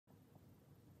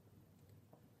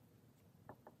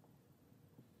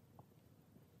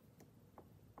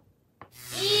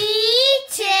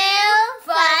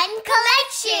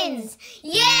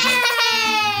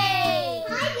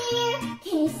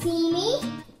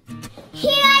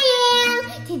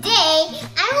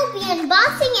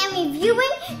unboxing and reviewing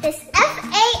this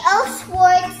FAO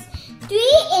Schwarz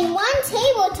 3-in-1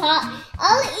 tabletop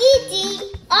LED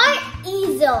art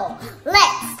easel.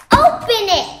 Let's open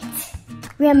it!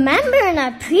 Remember in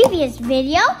our previous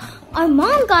video, our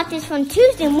mom got this from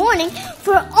Tuesday morning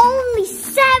for only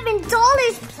 $7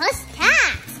 plus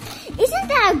tax. Isn't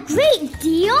that a great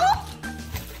deal?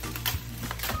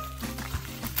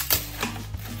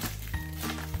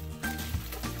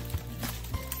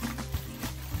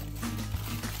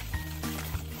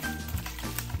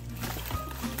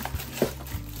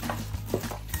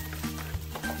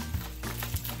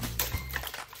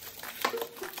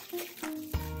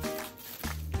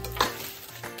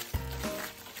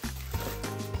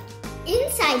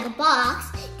 Inside the box,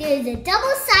 there is a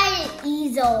double-sided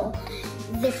easel.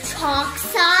 The chalk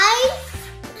side,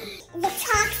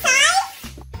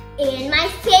 and my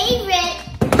favorite,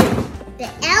 the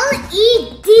LED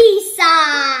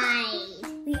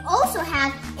side. We also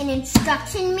have an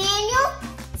instruction manual,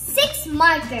 6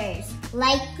 markers,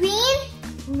 light green,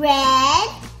 red,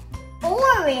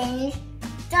 orange,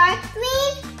 dark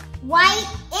green, white,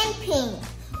 and pink.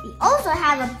 We also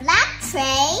have a black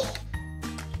tray,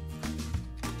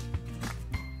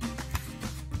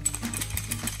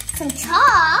 some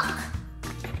chalk,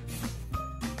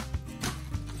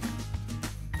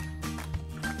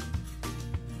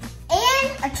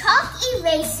 and a chalk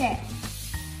eraser.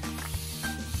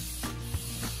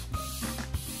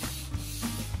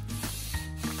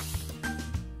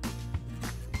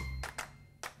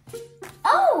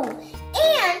 Oh,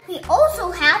 and we also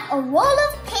have a roll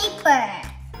of paper.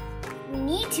 We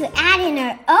need to add in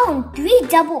our own 3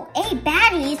 AA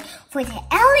batteries for the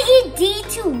LED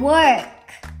to work.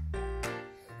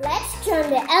 Let's turn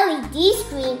the LED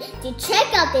screen to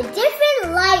check out the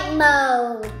different light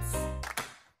modes.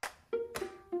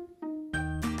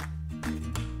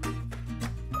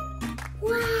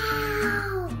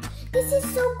 Wow, this is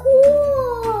so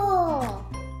cool.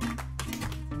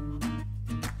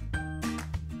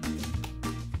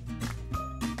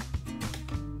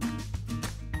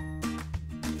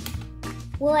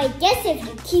 Well, I guess if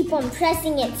you keep on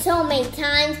pressing it so many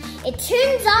times, it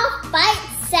turns off by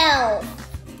itself.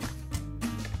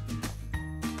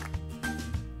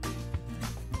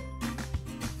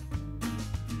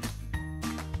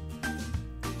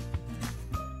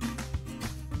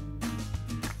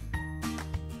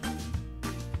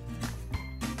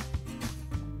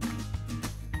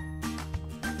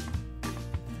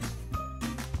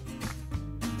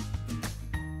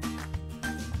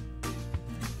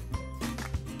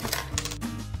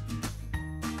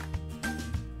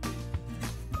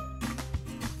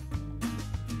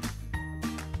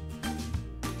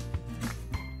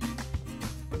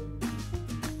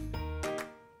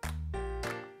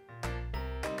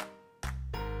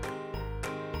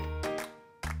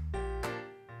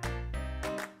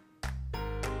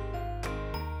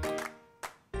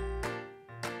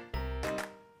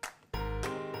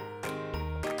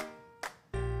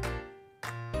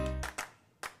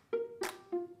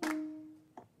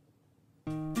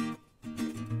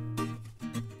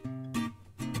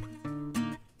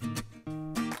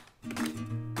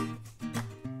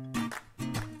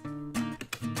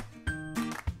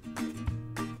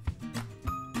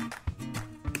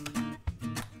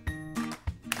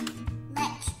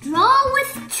 Draw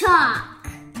with chalk.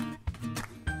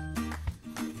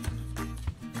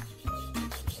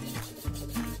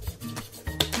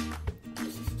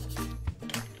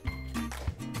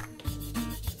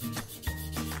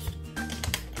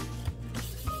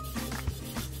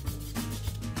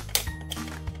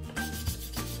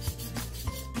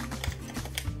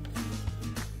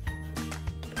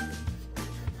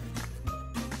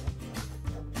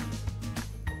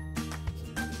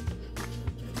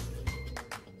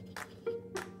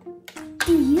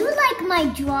 Do you like my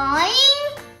drawing?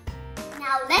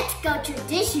 Now let's go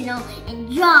traditional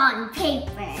and draw on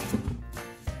paper.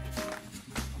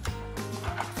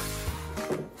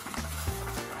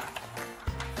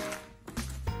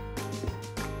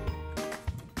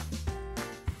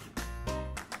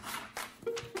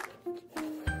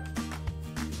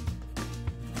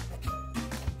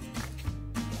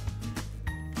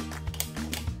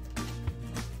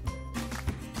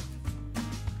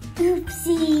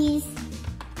 Oopsies.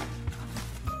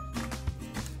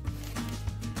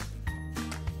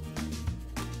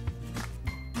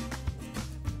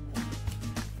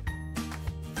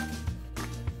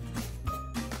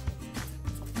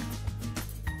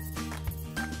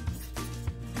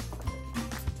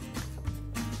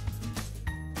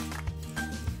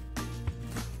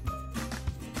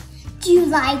 Do you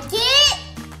like it?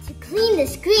 To clean the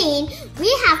screen, we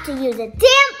have to use a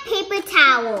damp paper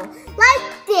towel, like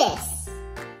this.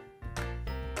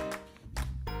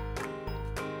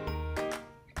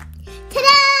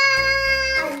 Ta-da!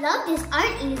 I love this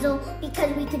art easel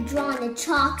because we could draw on the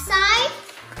chalk side,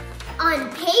 on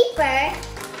paper,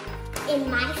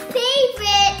 and my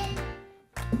favorite,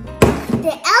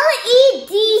 the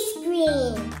LED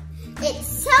screen. It's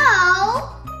so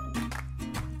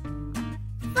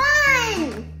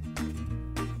fun!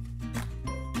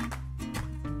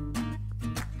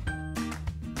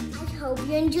 I hope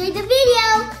you enjoyed the video.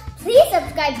 Please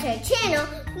subscribe to our channel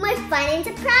for more fun and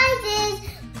surprises.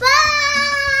 Bye!